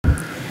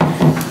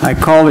I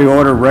call the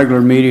order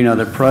regular meeting of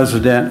the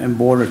President and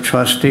Board of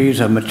Trustees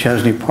of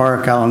Machesney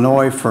Park,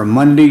 Illinois for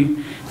Monday,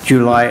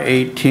 July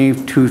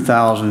 18th,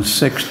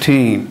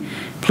 2016.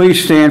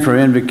 Please stand for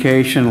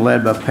invocation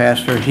led by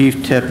Pastor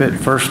Heath Tippett,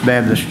 First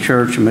Baptist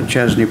Church in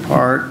Machesney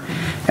Park,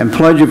 and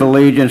Pledge of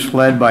Allegiance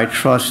led by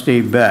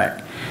Trustee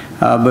Beck.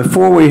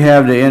 Before we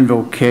have the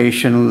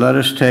invocation, let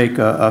us take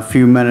a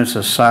few minutes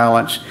of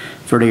silence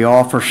for the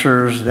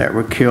officers that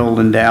were killed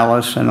in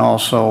Dallas and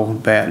also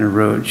Baton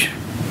Rouge.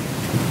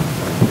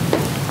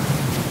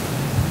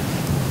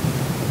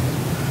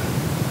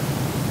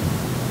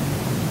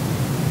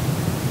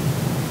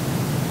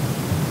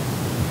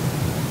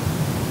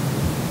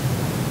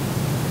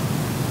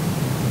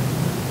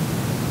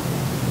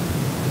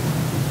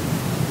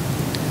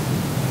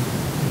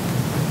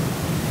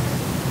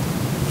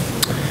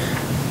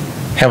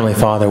 Heavenly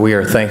Father, we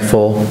are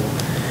thankful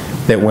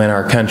that when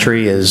our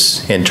country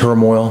is in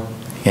turmoil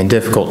and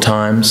difficult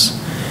times,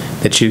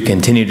 that you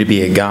continue to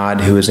be a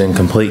God who is in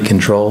complete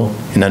control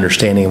and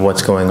understanding of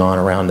what's going on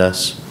around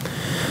us.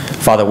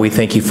 Father, we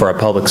thank you for our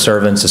public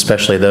servants,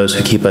 especially those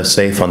who keep us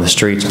safe on the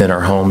streets and in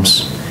our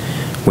homes.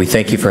 We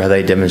thank you for how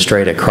they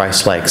demonstrate a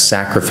Christ-like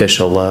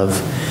sacrificial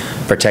love,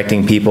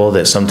 protecting people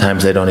that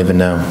sometimes they don't even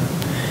know.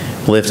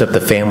 Lift up the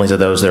families of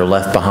those that are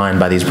left behind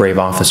by these brave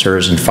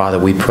officers. And Father,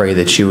 we pray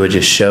that you would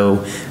just show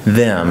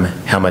them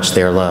how much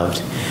they are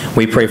loved.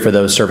 We pray for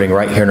those serving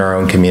right here in our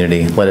own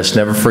community. Let us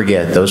never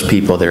forget those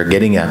people that are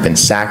getting up and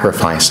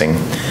sacrificing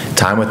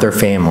time with their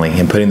family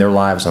and putting their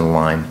lives on the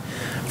line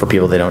for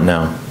people they don't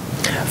know.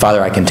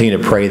 Father, I continue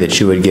to pray that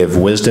you would give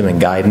wisdom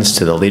and guidance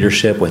to the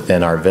leadership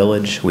within our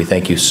village. We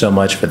thank you so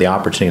much for the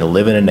opportunity to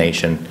live in a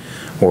nation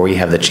where we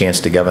have the chance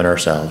to govern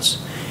ourselves.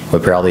 We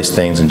pray all these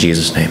things in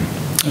Jesus' name.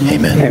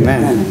 Amen.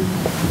 Amen.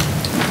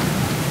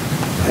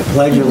 I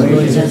pledge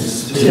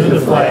allegiance to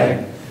the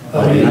flag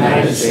of the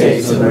United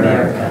States of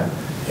America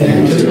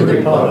and to the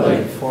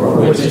republic for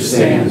which it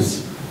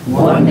stands,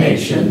 one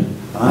nation,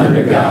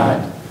 under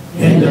God,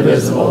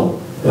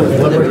 indivisible, with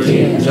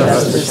liberty and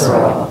justice for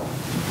all.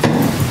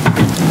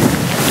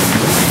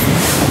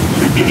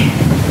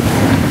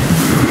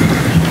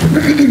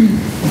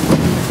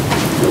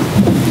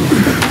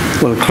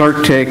 Will the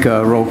clerk take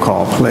a roll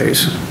call,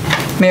 please?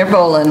 Mayor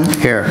Boland.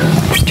 Here.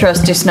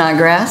 Trustee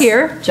Snodgrass.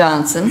 Here.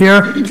 Johnson.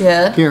 Here.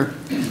 Kidd. Here.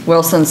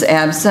 Wilson's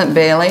absent.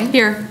 Bailey.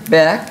 Here.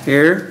 Beck.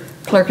 Here.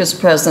 Clerk is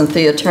present.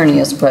 The attorney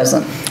is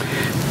present.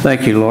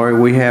 Thank you, Lori.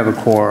 We have a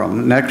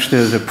quorum. Next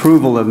is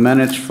approval of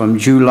minutes from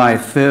July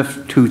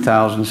 5th,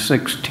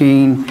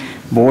 2016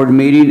 board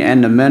meeting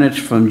and the minutes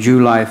from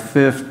July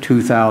 5th,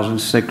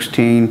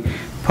 2016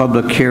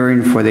 public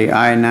hearing for the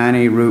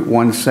I-90 Route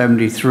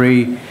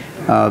 173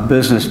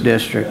 Business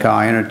District.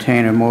 I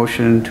entertain a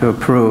motion to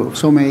approve.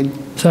 So made.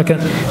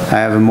 Second. I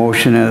have a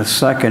motion and a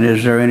second.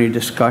 Is there any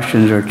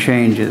discussions or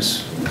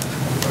changes?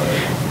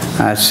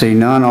 I see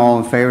none. All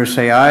in favor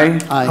say aye.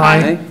 Aye.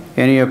 Aye.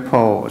 Any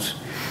opposed?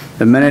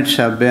 The minutes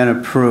have been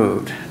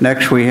approved.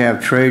 Next we have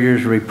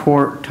Treasurer's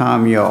Report.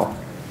 Tom Yo.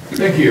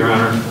 Thank you, Your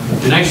Honor.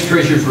 Tonight's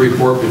Treasurer's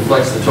Report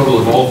reflects the total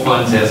of all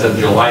funds as of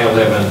July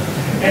 11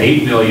 at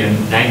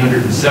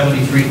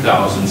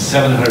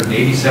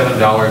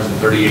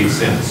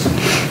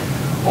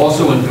 $8,973,787.38.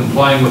 Also, in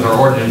complying with our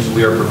ordinance,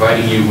 we are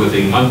providing you with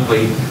a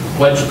monthly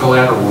pledge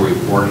collateral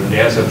report, and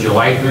as of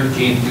July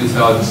 13,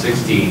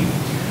 2016,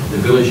 the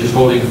village is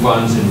holding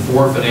funds in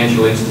 4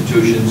 financial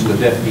institutions with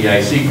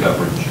FDIC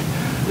coverage.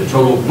 The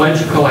total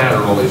pledge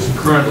collateral is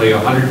currently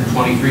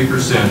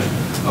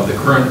 123% of the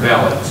current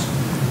balance,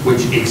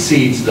 which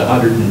exceeds the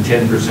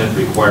 110%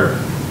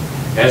 requirement.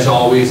 As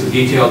always, a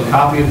detailed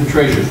copy of the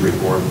Treasurer's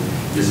Report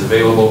is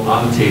available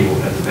on the table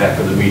at the back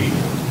of the meeting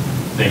room.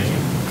 Thank you.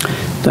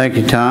 Thank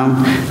you,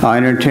 Tom. I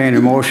entertain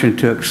a motion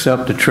to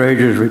accept the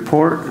Treasurer's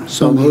Report.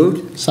 So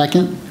moved.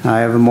 Second. I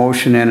have a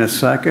motion and a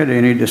second.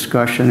 Any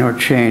discussion or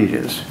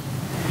changes?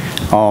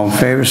 All in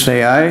favor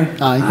say aye.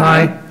 Aye.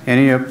 Aye.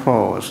 Any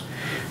opposed?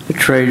 The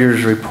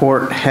Treasurer's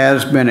Report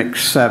has been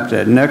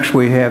accepted. Next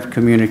we have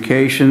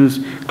communications.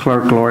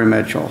 Clerk Lori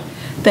Mitchell.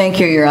 Thank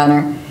you, Your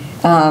Honor.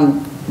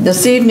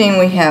 This evening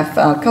we have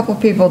a couple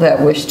people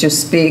that wish to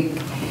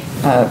speak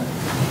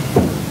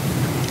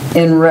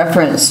in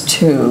reference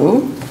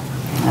to,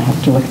 I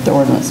have to look at the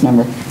ordinance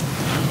number.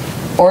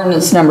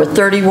 Ordinance number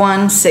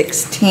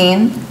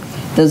 3116,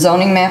 the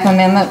zoning map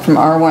amendment from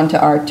R1 to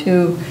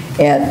R2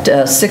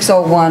 at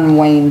 601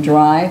 Wayne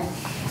Drive.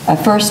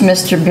 First,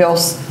 Mr. Bill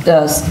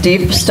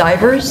Steve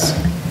Stivers,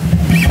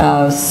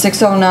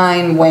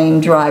 609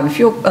 Wayne Drive. If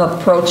you'll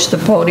approach the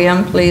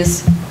podium,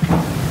 please.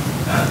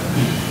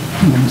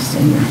 Let me see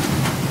here.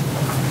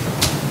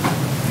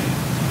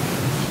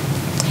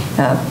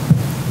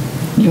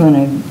 You want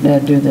to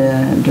do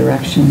the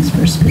directions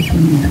for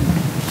speaking?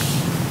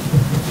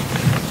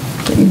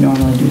 That you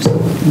normally do, so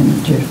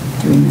limit your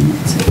 3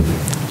 minutes.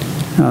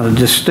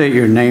 Just state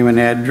your name and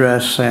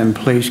address, and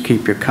please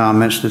keep your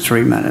comments to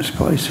 3 minutes,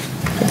 please.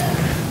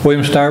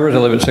 William Stivers. I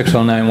live at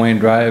 609 Wayne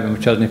Drive in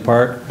Machesney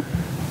Park.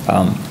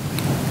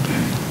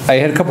 I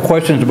had a couple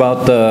questions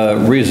about the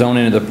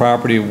rezoning of the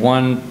property.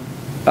 One,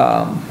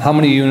 how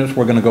many units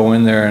were going to go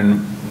in there, and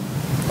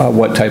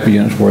what type of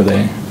units were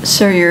they?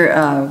 Sir, your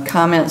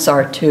comments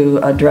are to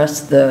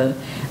address the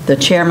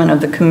chairman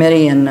of the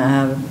committee, and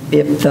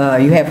if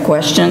you have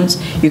questions,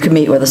 you can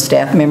meet with a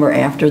staff member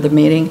after the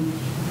meeting.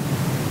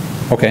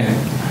 Okay.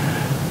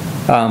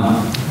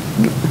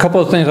 A couple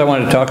of things I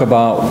wanted to talk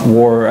about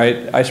were,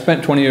 I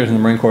spent 20 years in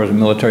the Marine Corps as a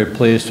military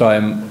police, so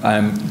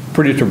I'm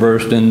pretty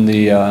traversed in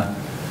the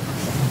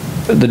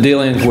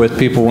dealings with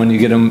people when you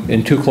get them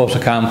in too close to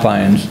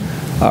confines.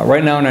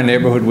 Right now in our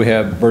neighborhood we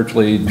have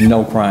virtually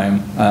no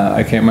crime.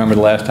 I can't remember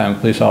the last time a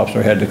police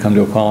officer had to come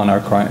to a call in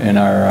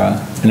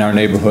our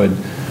neighborhood.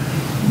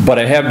 But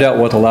I have dealt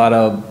with a lot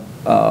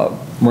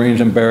of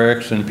Marines in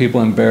barracks and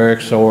people in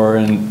barracks or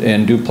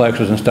in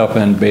duplexes and stuff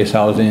in base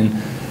housing.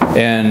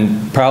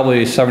 And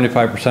probably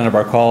 75% of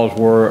our calls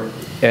were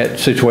at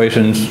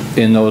situations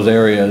in those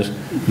areas,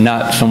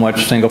 not so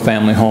much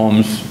single-family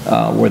homes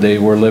where they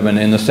were living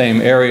in the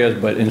same areas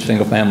but in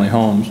single-family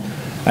homes.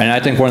 And I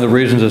think one of the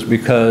reasons is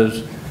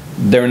because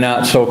they're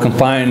not so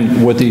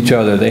confined with each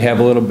other. They have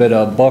a little bit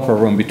of buffer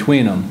room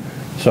between them.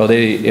 So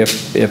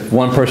if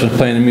one person's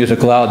playing the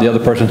music loud, the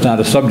other person's not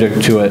a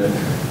subject to it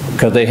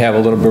because they have a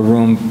little bit of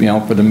room,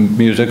 for the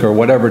music or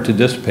whatever to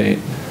dissipate.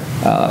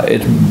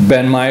 It's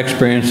been my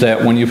experience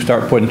that when you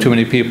start putting too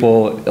many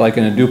people, like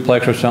in a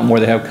duplex or something where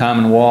they have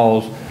common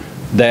walls,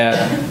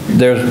 that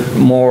there's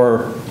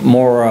more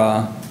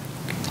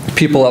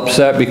people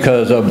upset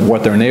because of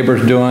what their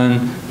neighbor's doing,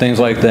 things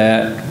like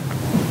that.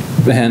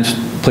 Hence,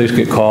 police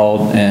get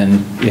called and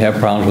you have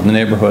problems with the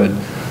neighborhood.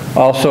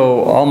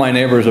 Also, all my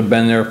neighbors have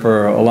been there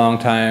for a long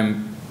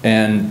time,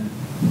 and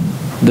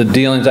the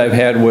dealings I've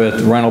had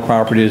with rental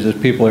properties is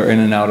people are in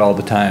and out all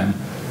the time.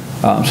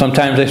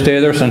 Sometimes they stay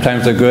there,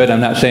 sometimes they're good.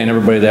 I'm not saying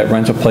everybody that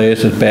rents a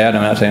place is bad.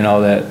 I'm not saying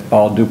all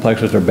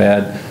duplexes are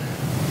bad.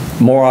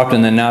 More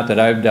often than not that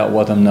I've dealt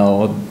with them,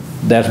 though,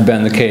 that's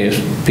been the case.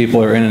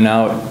 People are in and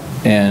out,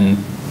 and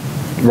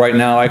right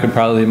now I could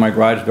probably leave my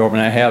garage door open.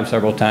 I have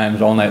several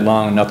times all night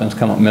long and nothing's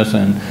come up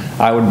missing.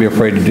 I would be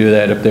afraid to do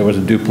that if there was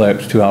a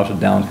duplex 2 houses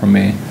down from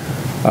me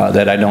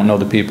that I don't know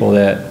the people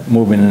that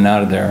move in and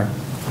out of there.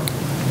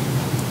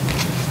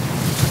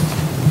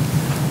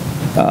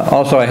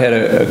 Also, I had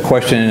a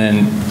question,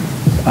 and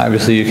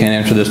obviously you can't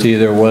answer this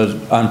either, was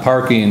on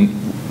parking,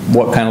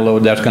 what kind of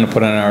load that's going to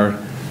put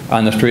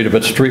on the street, if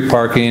it's street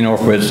parking or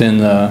if it's in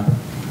the,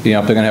 if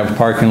they're going to have a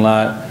parking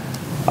lot.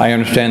 I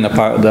understand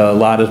the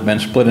lot has been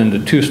split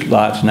into 2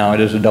 lots now. It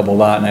is a double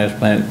lot,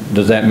 and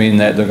does that mean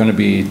that there are going to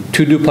be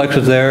 2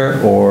 duplexes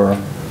there, or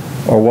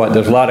what?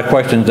 There's a lot of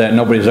questions that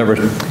nobody's ever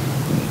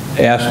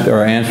asked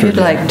or answered. If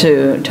you'd like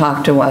to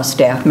talk to a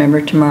staff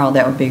member tomorrow,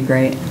 that would be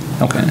great.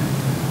 Okay.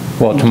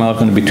 Well, tomorrow's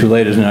going to be too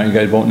late, isn't it? Are you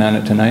guys voting on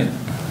it tonight?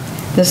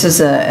 This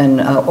is an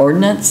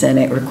ordinance, and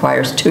it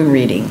requires 2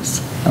 readings.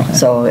 Okay.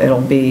 So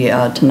it'll be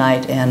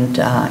tonight and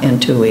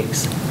in 2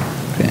 weeks.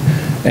 Okay.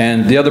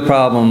 And the other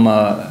problem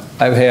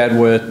I've had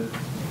with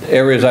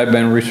areas I've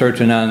been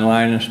researching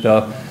online and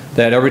stuff,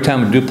 that every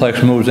time a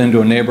duplex moves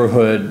into a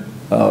neighborhood,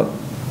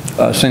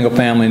 a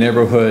single-family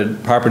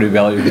neighborhood, property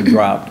values have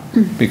dropped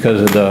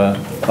because of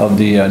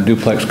the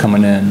duplex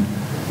coming in.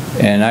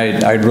 And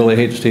I'd really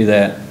hate to see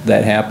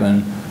that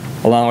happen.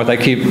 Along with,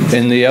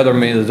 in the other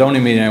meeting, the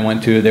zoning meeting I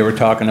went to, they were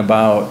talking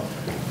about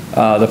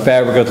the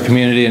fabric of the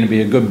community, and it'd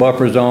be a good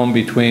buffer zone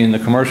between the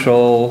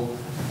commercial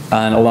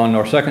along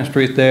North 2nd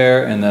Street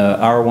there and the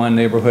R1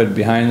 neighborhood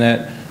behind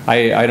that.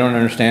 I don't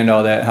understand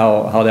all that,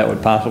 how that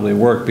would possibly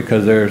work,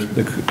 because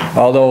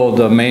although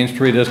the main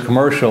street is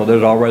commercial,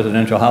 there's all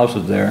residential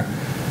houses there.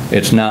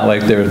 It's not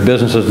like there's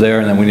businesses there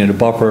and then we need a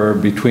buffer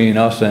between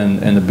us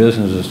and the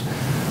businesses.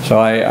 So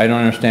I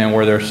don't understand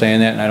where they're saying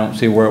that, and I don't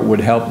see where it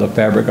would help the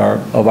fabric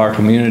of our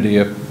community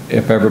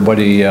if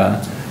everybody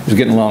is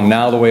getting along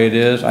now the way it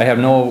is. I have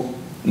no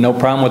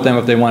problem with them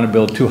if they want to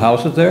build 2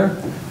 houses there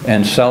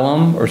and sell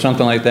them or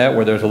something like that,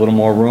 where there's a little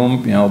more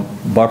room,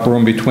 buffer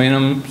room between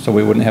them, so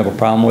we wouldn't have a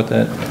problem with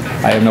it.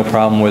 I have no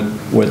problem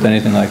with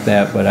anything like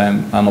that, but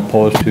I'm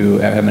opposed to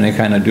having any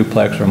kind of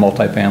duplex or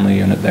multifamily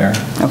unit there.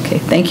 Okay,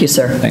 thank you,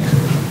 sir. Thanks.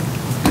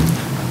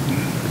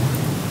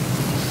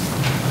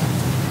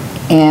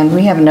 And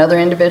we have another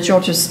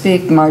individual to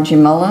speak, Margie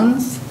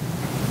Mullins,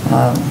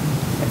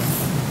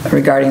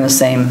 regarding the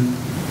same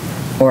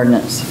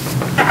ordinance.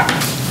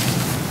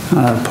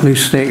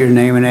 Please state your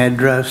name and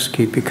address.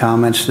 Keep your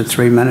comments to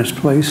 3 minutes,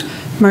 please.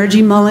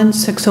 Margie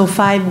Mullins,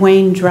 605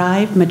 Wayne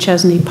Drive,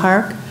 Machesney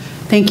Park.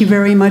 Thank you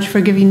very much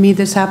for giving me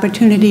this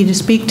opportunity to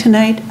speak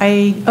tonight.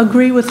 I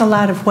agree with a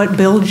lot of what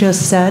Bill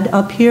just said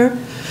up here.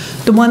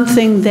 The one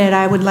thing that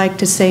I would like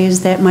to say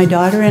is that my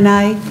daughter and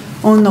I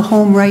own the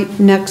home right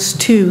next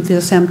to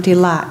this empty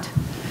lot.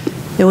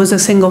 It was a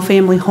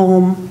single-family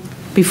home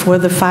before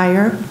the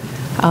fire.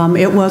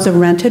 It was a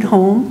rented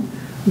home,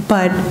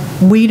 but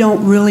we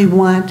don't really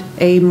want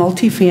a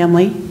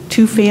multifamily,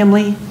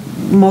 2-family,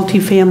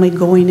 multifamily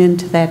going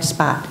into that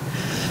spot.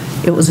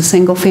 It was a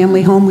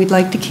single-family home. We'd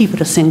like to keep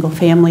it a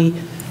single-family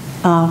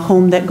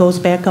home that goes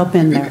back up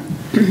in there.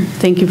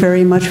 Thank you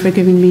very much for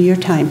giving me your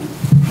time.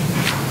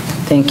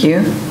 Thank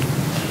you.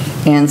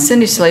 And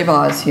Cindy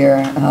Slaybaugh is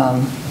here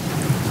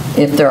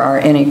if there are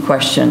any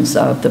questions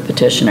of the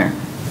petitioner.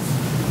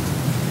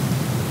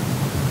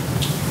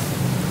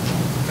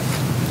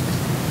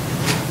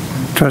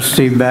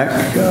 Trustee Beck,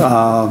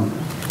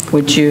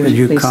 Would you could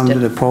you please come to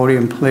the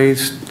podium,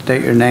 please?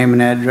 State your name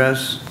and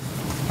address.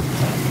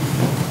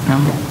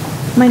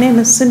 My name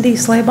is Cindy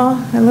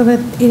Slaybaugh. I live at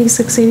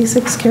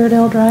 8686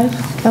 Carradale Drive,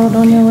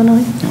 Caledonia,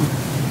 Illinois.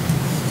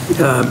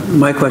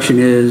 My question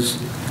is,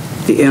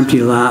 the empty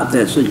lot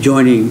that's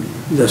adjoining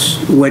this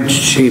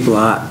wedge-shaped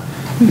lot,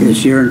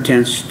 is your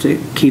intent to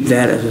keep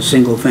that as a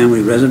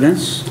single-family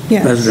residence?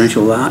 Yes.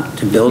 Residential lot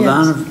to build Yes.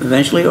 on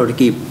eventually, or to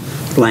keep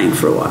blank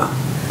for a while?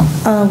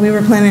 We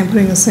were planning on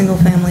putting a single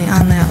family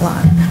on that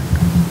lot.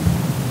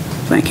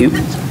 Thank you.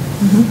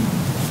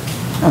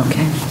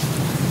 Okay.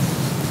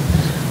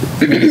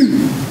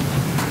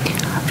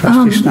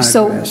 Trustee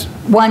So Snodgrass.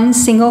 one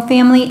single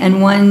family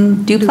and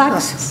one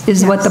duplex Duplex,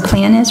 is what the yes.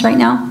 plan is right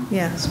now?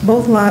 Yes,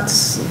 both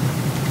lots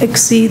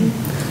exceed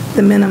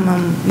the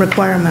minimum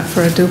requirement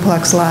for a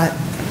duplex lot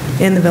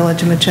in the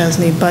village of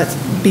Machesney, but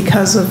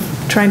because of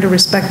trying to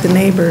respect the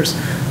neighbors,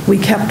 we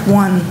kept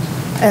one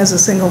as a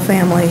single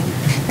family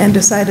and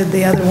decided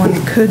the other one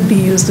could be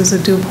used as a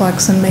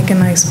duplex and make a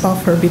nice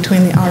buffer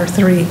between the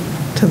R3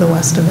 to the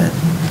west of it.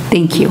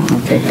 Thank you.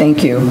 Okay,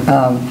 thank you.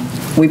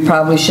 We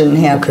probably shouldn't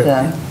have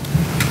the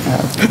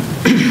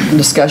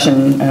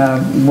discussion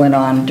went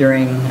on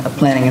during a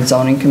Planning and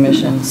Zoning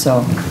Commission,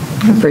 so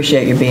I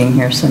appreciate you being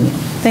here, Cindy.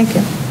 Thank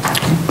you.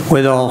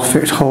 With all,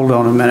 hold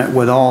on a minute,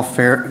 with all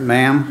fair,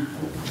 ma'am,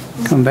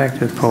 come back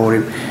to the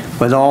podium.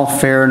 With all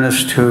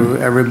fairness to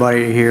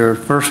everybody here,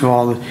 first of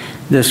all,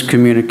 this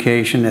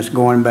communication that's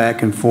going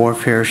back and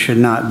forth here should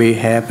not be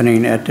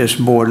happening at this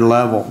board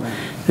level.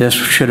 This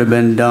should have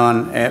been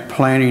done at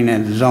planning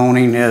and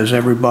zoning, as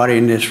everybody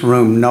in this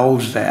room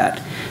knows that.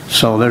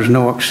 So there's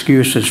no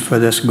excuses for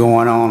this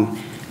going on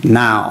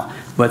now.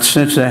 But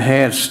since it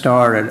has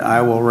started,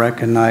 I will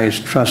recognize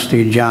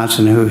Trustee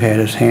Johnson, who had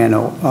his hand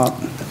up.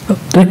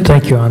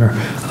 Thank you, Honor.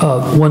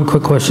 One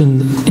quick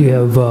question. You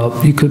have,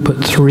 you could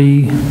put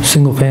 3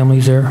 single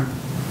families there?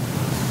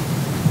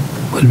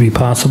 Would it be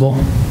possible?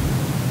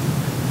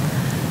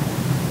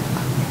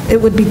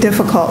 It would be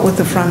difficult with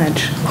the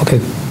frontage. Okay.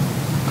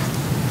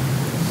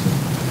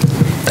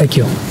 Thank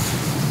you.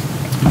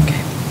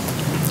 Okay.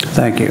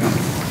 Thank you.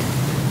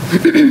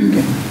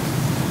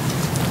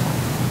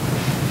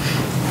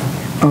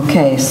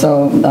 Okay,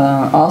 so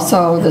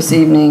also this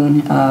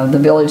evening, the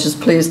village is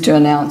pleased to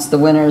announce the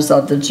winners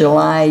of the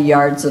July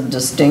Yards of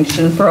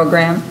Distinction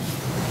program.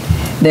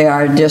 They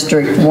are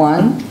District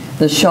 1,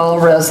 the Shull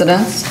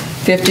residents,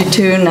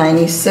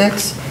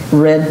 5296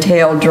 Red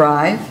Tail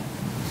Drive.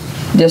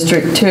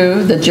 District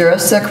 2, the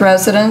Jurassic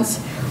residents,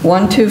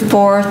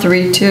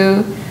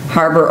 12432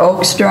 Harbor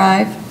Oaks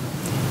Drive.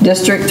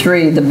 District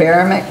 3, the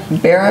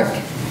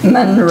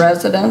Barrickman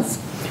residents,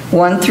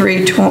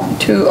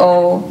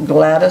 1320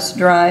 Gladys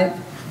Drive.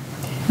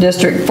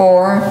 District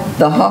 4,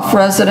 the Huff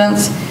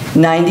residents,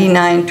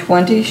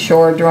 9920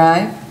 Shore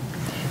Drive.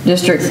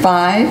 District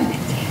 5,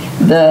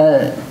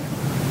 the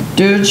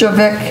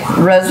Dujovic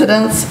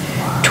residents,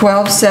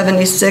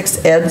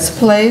 1276 Ed's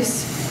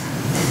Place.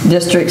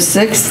 District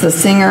 6, the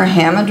Singer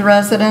Hammond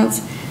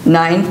residents,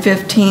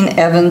 915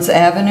 Evans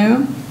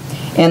Avenue.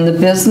 And the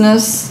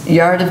business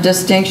yard of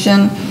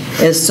distinction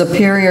is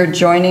Superior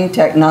Joining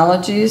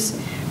Technologies,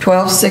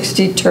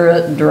 1260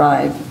 Turret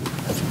Drive.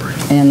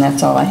 And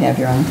that's all I have,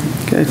 Your Honor.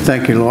 Okay,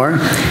 thank you, Laura.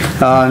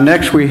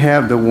 Next, we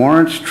have the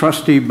warrants.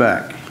 Trustee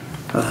Beck.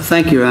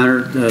 Thank you, Your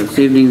Honor. This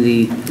evening,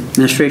 the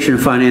Administration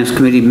and Finance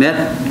Committee met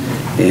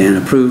and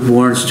approved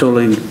warrants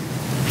totaling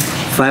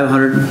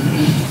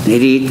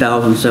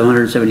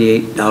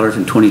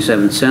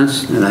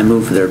 $588,778.27, and I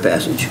move for their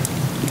passage.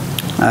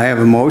 I have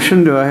a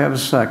motion. Do I have a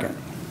second?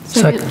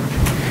 Second.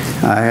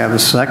 I have a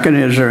second.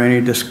 Is there any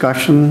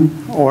discussion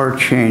or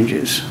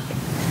changes?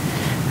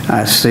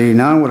 I see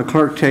none. Would the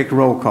clerk take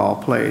roll call,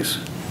 please?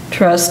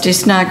 Trustee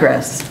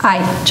Snodgrass.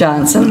 Aye.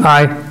 Johnson.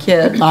 Aye.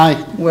 Kidd.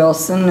 Aye.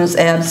 Wilson is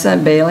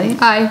absent. Bailey.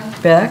 Aye.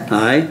 Beck.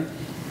 Aye.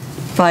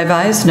 5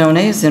 ayes, no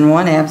nays, and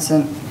 1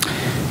 absent.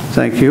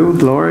 Thank you,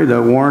 Lori.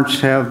 The warrants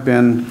have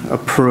been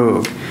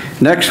approved.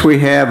 Next, we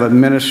have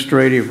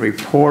administrative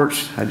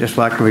reports. I'd just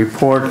like to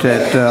report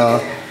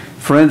that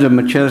Friends of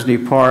Machesney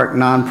Park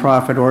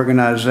nonprofit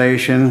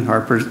organization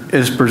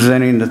is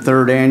presenting the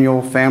 3rd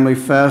annual Family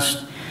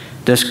Fest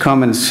this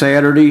coming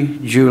Saturday,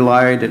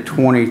 July the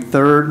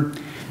 23rd.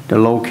 The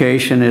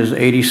location is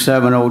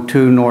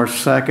 8702 North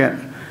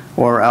 2nd,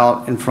 or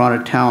out in front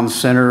of Town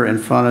Center in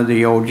front of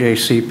the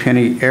OJC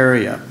Penney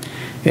area.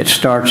 It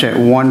starts at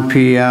 1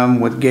 p.m.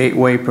 with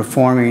Gateway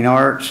Performing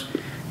Arts.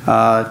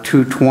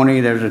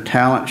 2:20 there's a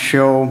talent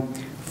show.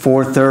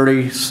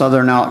 4:30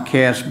 Southern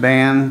Outcast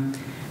Band.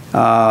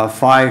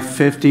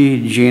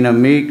 5:50 Gina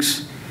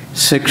Meeks.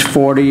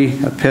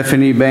 6:40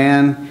 Epiphany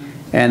Band.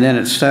 And then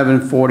at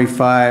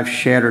 7:45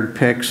 Shattered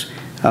Picks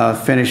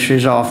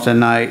finishes off the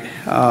night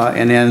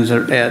and ends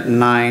at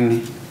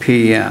 9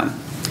 p.m.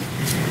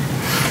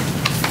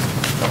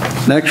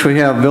 Next, we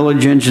have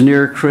Village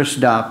Engineer Chris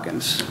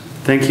Dopkins.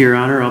 Thank you, Your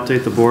Honor.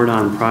 Update the board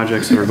on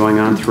projects that are going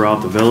on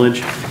throughout the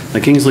village. The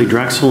Kingsley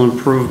Drexel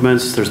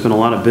improvements, there's been a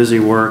lot of busy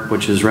work,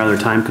 which is rather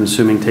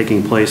time-consuming,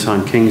 taking place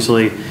on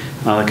Kingsley.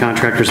 The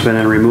contractor's been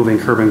in removing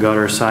curb and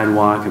gutter,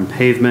 sidewalk, and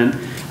pavement.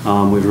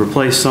 We've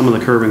replaced some of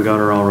the curb and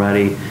gutter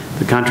already.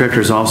 The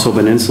contractor's also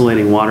been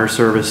insulating water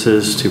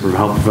services to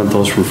help prevent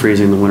those from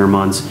freezing in the winter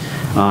months,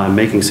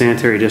 making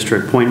sanitary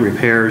district point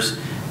repairs,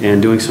 and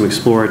doing some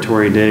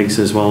exploratory digs,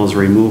 as well as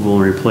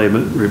removal and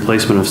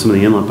replacement of some of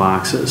the inlet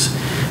boxes.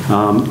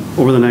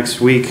 Over the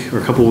next week or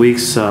a couple of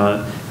weeks,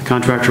 the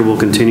contractor will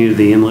continue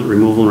the inlet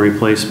removal and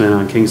replacement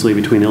on Kingsley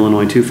between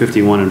Illinois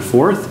 251 and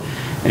 4th,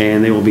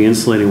 and they will be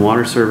insulating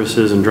water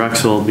services in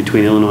Drexel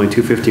between Illinois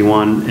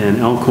 251 and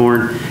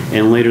Elkhorn,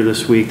 and later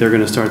this week they're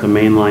going to start the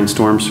mainline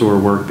storm sewer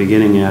work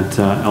beginning at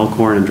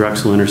Elkhorn and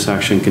Drexel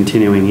intersection,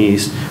 continuing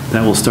east.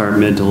 That will start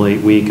mid to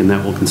late week, and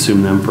that will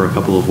consume them for a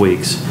couple of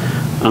weeks.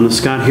 On the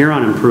Scott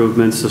Huron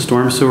improvements, the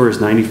storm sewer is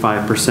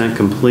 95%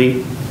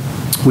 complete.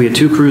 We had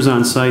 2 crews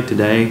on site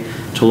today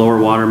to lower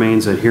water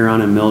mains at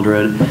Huron and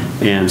Mildred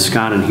and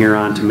Scott and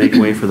Huron to make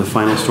way for the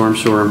final storm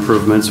sewer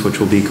improvements,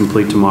 which will be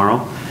complete tomorrow.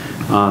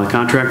 The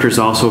contractors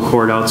also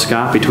cored out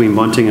Scott between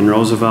Bunting and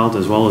Roosevelt,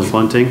 as well as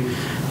Bunting,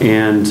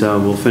 and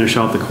we'll finish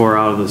out the core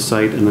out of the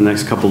site in the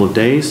next couple of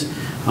days.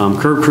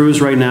 Curb crews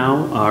right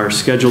now are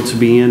scheduled to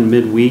be in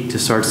midweek to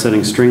start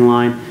setting string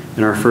line,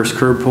 and our first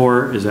curb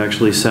pour is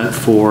actually set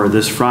for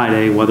this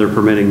Friday, weather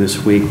permitting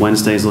this week.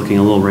 Wednesday is looking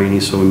a little rainy,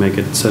 so we make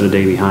it set a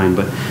day behind,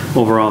 but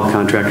overall the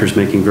contractor's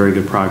making very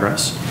good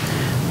progress.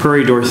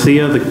 Prairie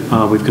Dorothea,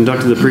 we've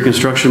conducted the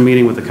pre-construction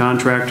meeting with the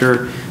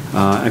contractor,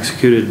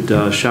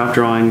 executed shop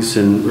drawings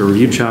and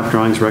reviewed shop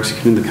drawings. We're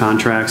executing the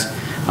contracts.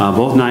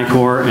 Both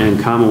NICOR and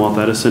Commonwealth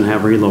Edison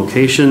have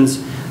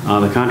relocations.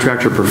 The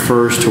contractor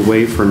prefers to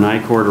wait for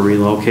NICOR to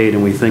relocate,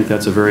 and we think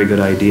that's a very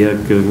good idea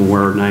given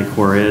where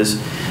NICOR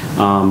is.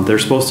 They're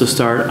supposed to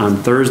start on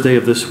Thursday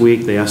of this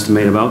week. They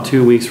estimate about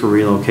 2 weeks for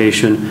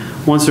relocation.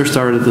 Once they're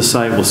started at the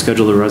site, we'll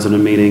schedule the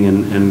resident meeting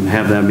and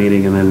have that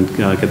meeting, and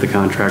then get the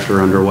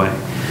contractor underway.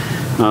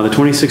 The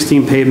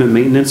 2016 pavement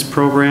maintenance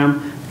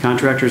program,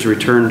 contractors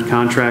returned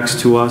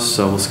contracts to us,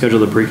 so we'll schedule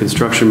the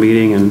pre-construction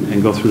meeting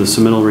and go through the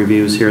submittal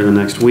reviews here in the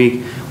next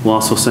week. We'll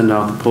also send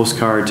out the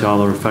postcard to all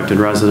the affected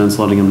residents,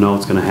 letting them know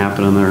it's going to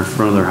happen in their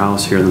front of their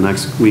house here in the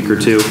next week or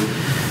two.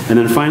 And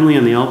then finally,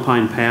 on the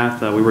Alpine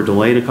Path, we were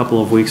delayed a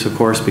couple of weeks, of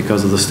course,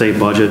 because of the state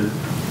budget.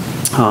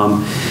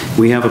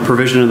 We have a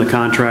provision in the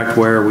contract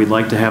where we'd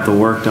like to have the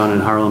work done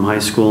at Harlem High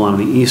School on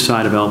the east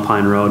side of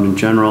Alpine Road in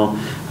general.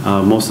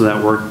 Most of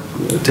that work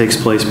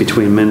takes place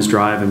between Minns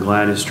Drive and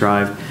Gladys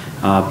Drive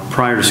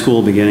prior to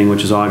school beginning,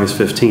 which is August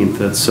 15th.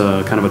 That's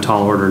kind of a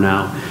tall order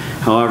now.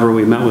 However,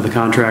 we met with the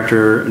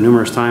contractor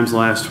numerous times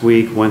last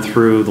week, went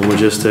through the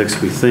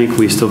logistics. We think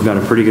we still got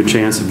a pretty good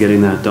chance of getting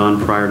that done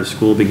prior to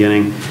school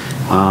beginning.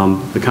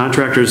 The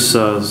contractor's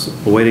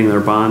awaiting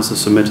their bonds to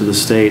submit to the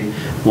state.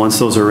 Once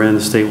those are in,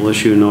 the state will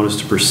issue a notice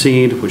to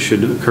proceed, which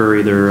should occur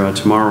either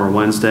tomorrow or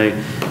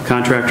Wednesday.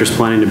 Contractor's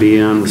planning to be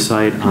on the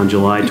site on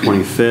July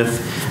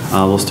 25th.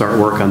 We'll start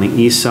work on the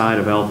east side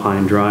of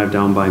Alpine Drive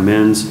down by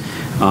Minns.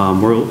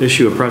 We'll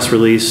issue a press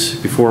release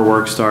before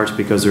work starts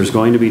because there's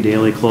going to be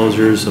daily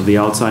closures of the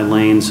outside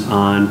lanes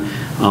on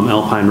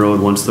Alpine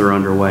Road once they're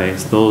underway.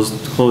 Those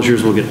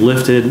closures will get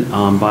lifted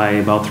by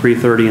about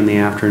 3:30 in the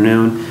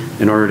afternoon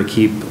in order to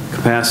keep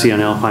capacity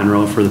on Alpine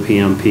Road for the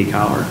PM peak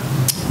hour.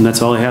 And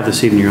that's all I have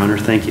this evening, Your Honor.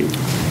 Thank you.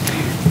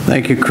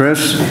 Thank you,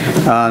 Chris.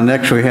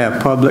 Next we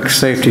have Public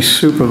Safety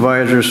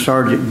Supervisor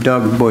Sergeant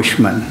Doug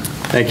Bushman.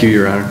 Thank you,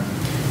 Your Honor.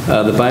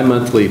 The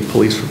bi-monthly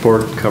police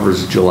report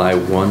covers July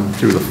 1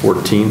 through the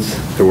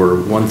 14th. There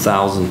were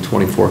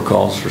 1,024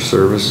 calls for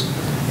service,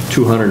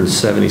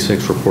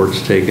 276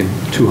 reports taken,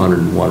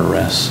 201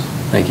 arrests.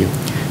 Thank you.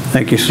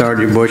 Thank you,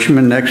 Sergeant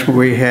Bushman. Next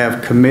we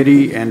have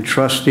committee and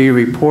trustee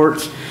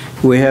reports.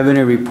 Do we have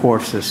any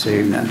reports this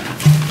evening?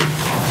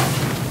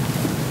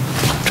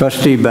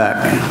 Trustee Beck.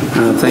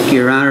 Thank you,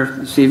 Your Honor.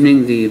 This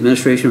evening, the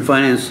Administration and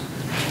Finance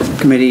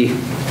Committee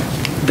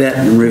met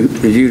and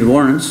reviewed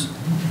warrants.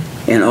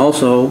 And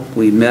also,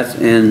 we met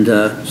and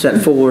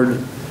set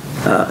forward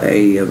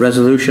a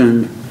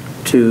resolution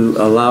to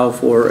allow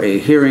for a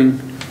hearing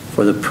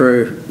for the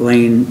Prairie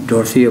Lane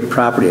Dorothea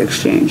property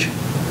exchange.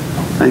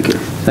 Thank you.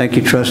 Thank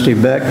you, Trustee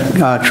Beck.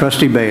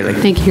 Trustee Bailey.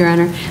 Thank you, Your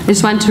Honor. I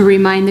just want to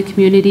remind the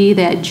community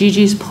that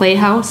Gigi's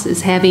Playhouse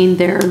is having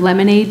their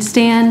lemonade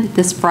stand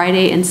this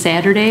Friday and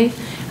Saturday.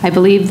 I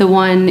believe the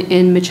one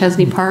in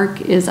Machesney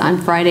Park is on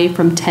Friday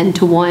from 10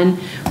 to 1,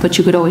 but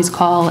you could always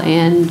call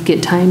and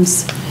get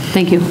times.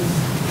 Thank you.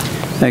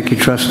 Thank you,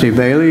 Trustee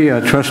Bailey.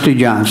 Trustee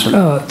Johnson.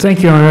 Thank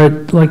you, Your Honor.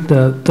 I'd like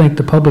to thank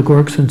the Public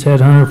Works and Ted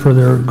Hunter for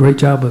their great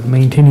job of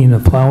maintaining the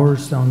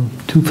flowers down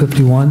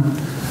 251.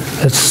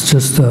 That's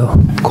just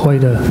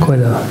quite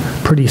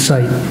a pretty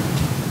sight.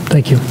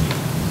 Thank you.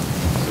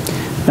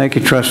 Thank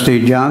you,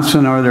 Trustee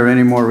Johnson. Are there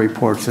any more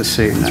reports this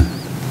evening?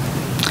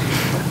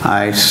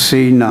 I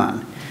see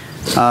none.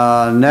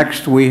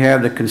 Next, we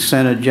have the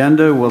consent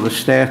agenda. Will the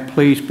staff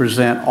please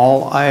present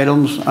all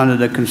items under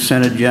the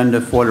consent agenda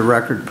for the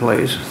record,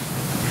 please?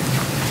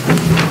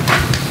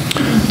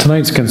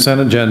 Tonight's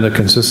consent agenda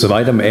consists of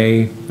item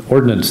A,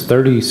 ordinance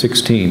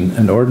 3016,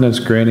 an ordinance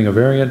granting a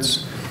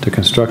variance to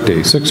construct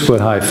a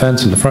 6-foot-high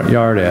fence in the front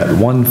yard at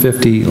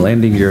 150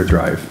 Landing Gear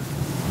Drive.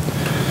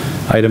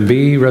 Item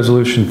B,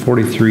 resolution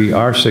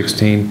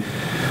 43R16,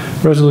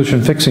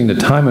 resolution fixing the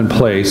time and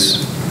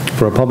place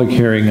for a public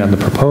hearing on the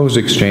proposed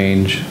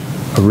exchange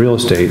of real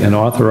estate and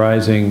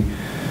authorizing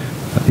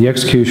the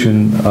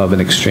execution of an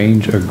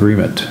exchange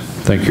agreement.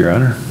 Thank you, Your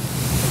Honor.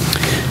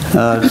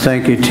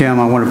 Thank you,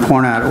 Tim. I want to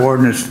point out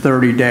ordinance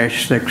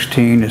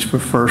 30-16 is for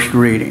first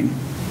reading.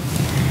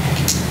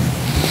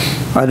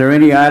 Are there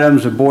any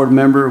items a board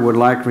member would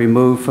like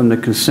removed from the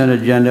consent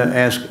agenda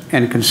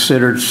and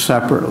considered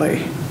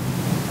separately?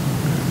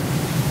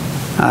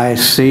 I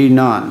see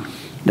none.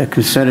 The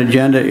consent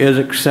agenda is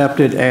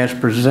accepted as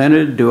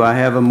presented. Do I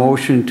have a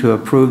motion to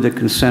approve the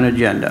consent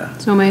agenda?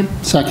 So made.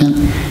 Second.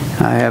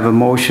 I have a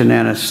motion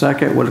and a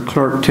second. Would the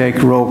clerk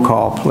take roll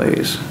call,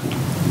 please?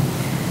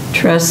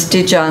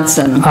 Trustee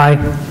Johnson. Aye.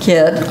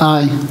 Kidd.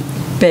 Aye.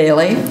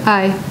 Bailey.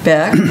 Aye.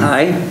 Beck.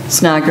 Aye.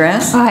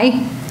 Snodgrass.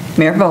 Aye.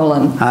 Mayor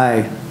Boland.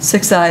 Aye.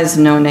 6 ayes,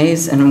 no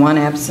nays, and 1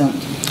 absent.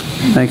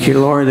 Thank you,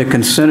 Lori. The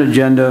consent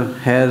agenda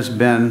has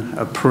been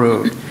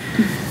approved.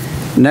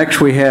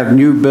 Next, we have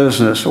new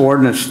business,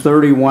 ordinance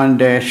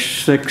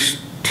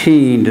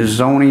 31-16, the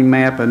zoning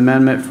map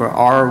amendment for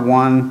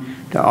R1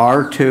 to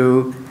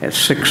R2 at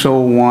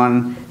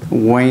 601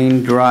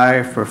 Wayne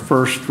Drive for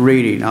first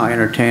reading. I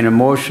entertain a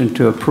motion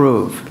to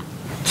approve.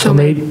 So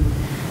made.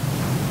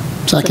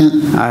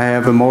 Second. I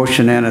have a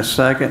motion and a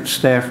second.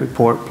 Staff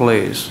report,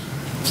 please.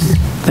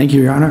 Thank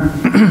you, Your Honor.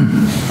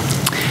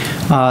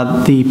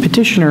 The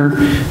petitioner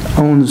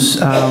owns,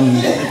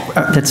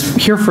 that's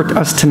here for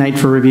us tonight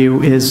for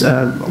review, is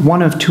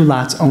one of 2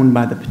 lots owned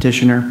by the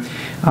petitioner.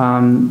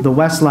 The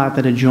west lot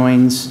that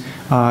adjoins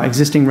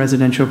existing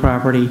residential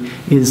property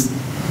is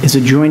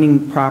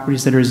adjoining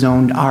properties that are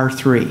zoned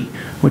R3,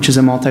 which is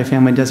a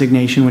multifamily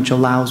designation which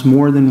allows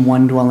more than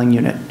 1 dwelling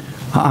unit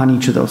on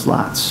each of those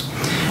lots.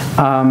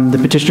 The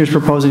petitioner is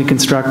proposing to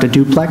construct a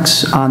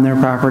duplex on their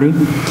property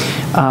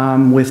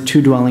with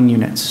 2 dwelling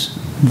units.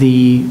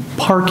 The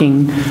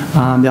parking,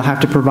 they'll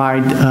have to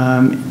provide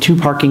 2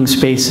 parking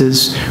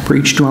spaces for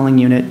each dwelling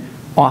unit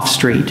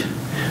off-street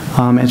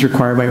as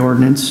required by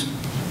ordinance.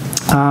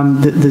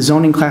 The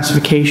zoning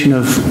classification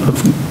of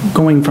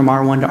going from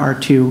R1 to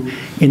R2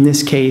 in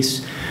this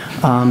case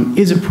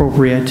is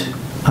appropriate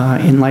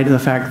in light of the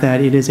fact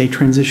that it is a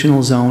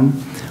transitional zone.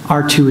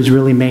 R2 is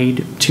really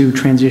made to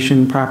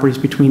transition properties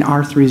between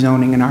R3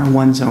 zoning and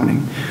R1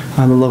 zoning.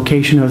 The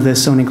location of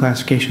this zoning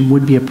classification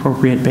would be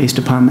appropriate based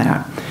upon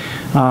that.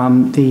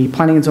 The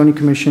Planning and Zoning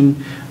Commission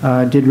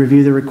did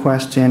review the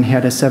request and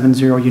had a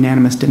 7-0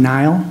 unanimous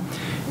denial.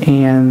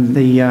 And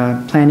the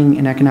Planning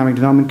and Economic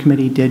Development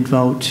Committee did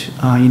vote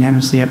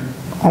unanimously,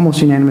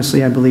 almost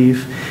unanimously, I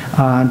believe,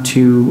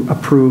 to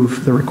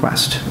approve the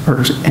request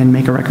and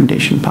make a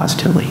recommendation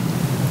positively.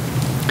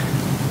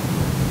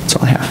 That's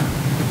all I have.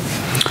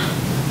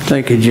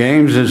 Thank you,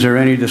 James. Is there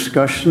any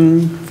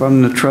discussion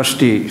from the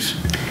trustees?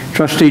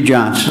 Trustee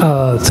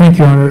Johnson. Thank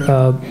you, Your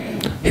Honor.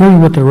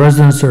 Hearing what the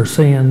residents are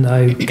saying,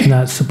 I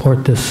cannot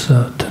support this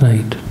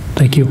tonight.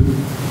 Thank you.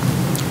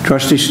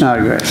 Trustee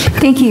Snodgrass.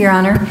 Thank you, Your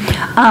Honor.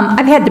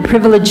 I've had the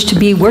privilege to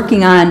be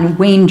working on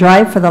Wayne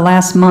Drive for the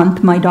last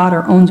month. My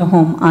daughter owns a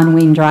home on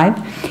Wayne Drive,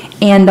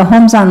 and the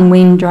homes on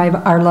Wayne Drive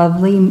are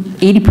lovely.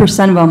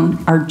 80% of them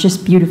are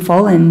just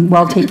beautiful and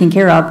well taken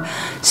care of.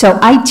 So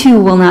I, too,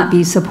 will not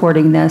be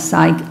supporting this.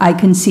 I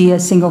can see a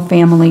single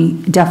family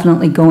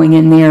definitely going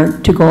in there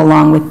to go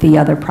along with the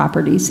other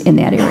properties in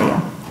that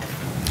area.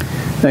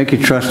 Thank you,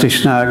 Trustee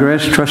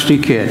Snodgrass. Trustee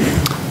Kidd.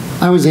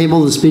 I was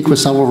able to speak with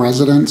several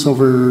residents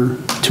over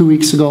 2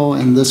 weeks ago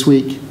and this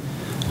week.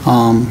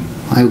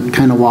 I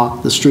kind of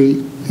walked the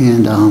street,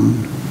 and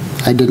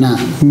I did not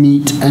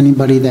meet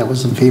anybody that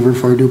was in favor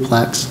for a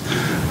duplex.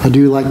 I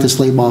do like the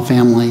Slayball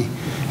family,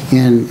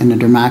 and in a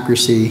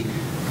democracy,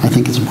 I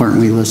think it's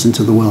important we listen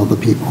to the will of the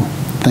people.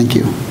 Thank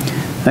you.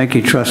 Thank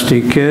you,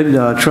 Trustee Kidd.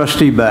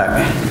 Trustee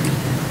Beck.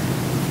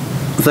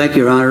 Thank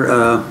you, Your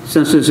Honor.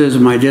 Since this is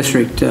my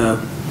district,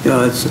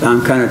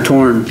 I'm kind of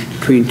torn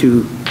between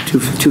two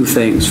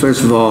things.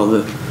 First of all,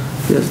 the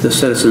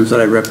citizens that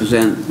I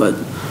represent, but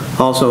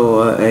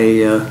also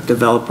a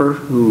developer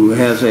who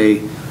has a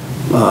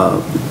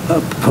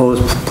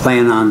proposed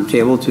plan on the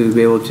table to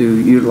be able to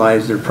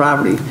utilize their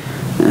property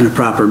in a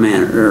proper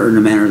manner, or in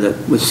a manner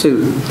that would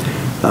suit.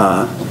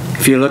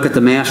 If you look at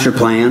the master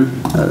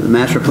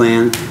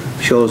plan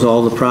shows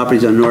all the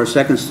properties on North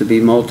 2nd to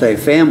be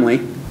multi-family,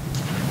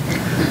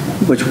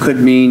 which could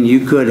mean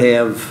you could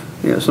have,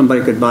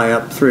 somebody could buy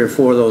up 3 or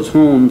 4 of those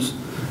homes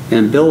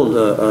and build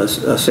a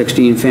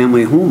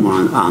 16-family home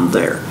on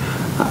there.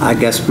 I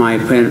guess my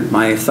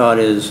thought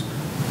is,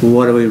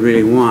 what do we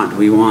really want? Do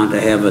we want to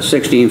have a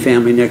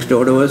 16-family next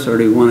door to us, or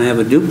do we want to have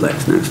a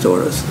duplex next door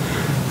to us?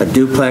 A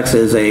duplex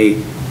is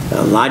a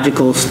a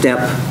logical step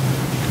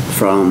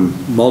from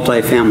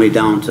multifamily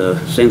down to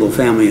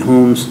single-family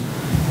homes,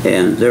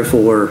 and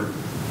therefore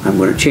I'm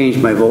going to change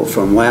my vote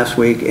from last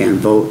week and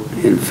vote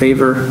in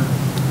favor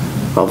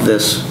of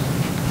this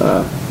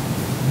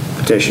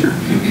petitioner.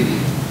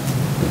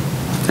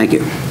 Thank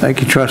you.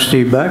 Thank you,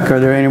 Trustee Beck. Are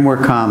there any more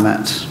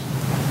comments?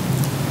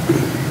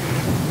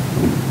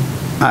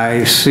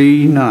 I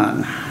see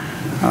none.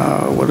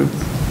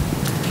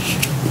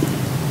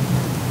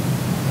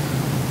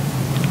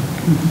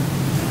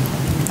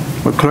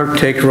 Will clerk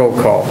take roll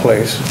call,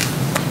 please?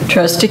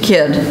 Trustee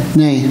Kidd.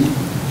 Nay.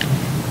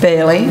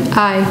 Bailey.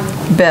 Aye.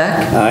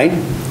 Beck. Aye.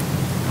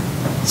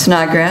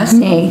 Snodgrass.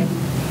 Nay.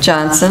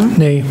 Johnson.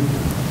 Nay.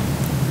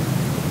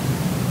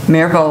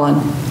 Mayor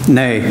Boland.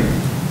 Nay.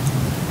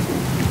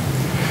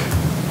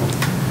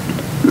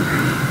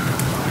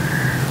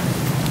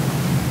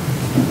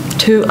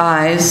 Two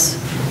ayes,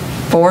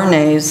 4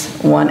 nays,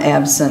 1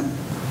 absent.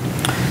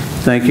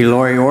 Thank you,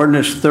 Lori.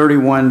 Ordinance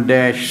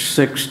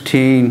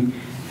 31-16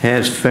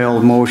 has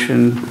failed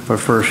motion for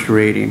first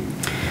reading.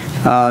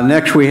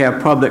 Next, we have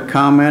public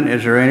comment.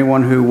 Is there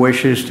anyone who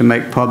wishes to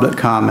make public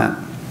comment?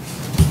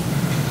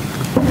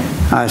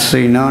 I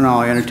see none.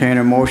 I'll entertain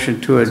a motion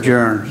to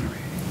adjourn.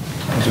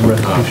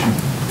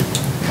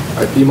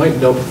 You might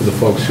note for the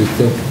folks who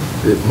think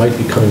it might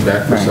be coming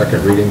back for a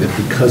second reading that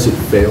because it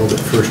failed at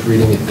first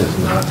reading, it does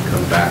not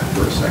come back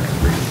for a second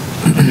reading.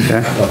 Okay.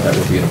 I thought that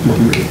would be an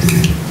appropriate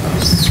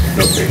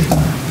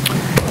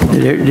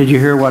notation. Did you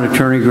hear what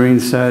Attorney Green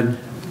said?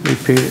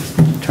 Repeat it,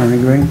 Attorney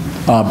Green.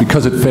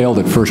 Because it failed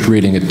at first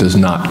reading, it does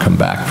not come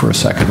back for a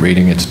second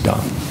reading. It's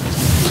done.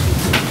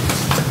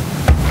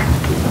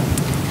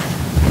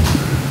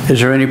 Is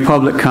there any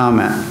public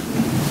comment?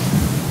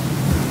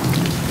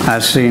 I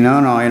see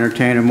none. I'll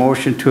entertain a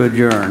motion to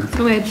adjourn.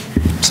 So moved.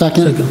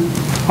 Second.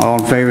 All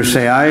in favor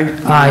say aye.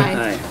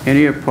 Aye.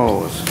 Any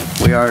opposed?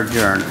 We are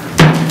adjourned.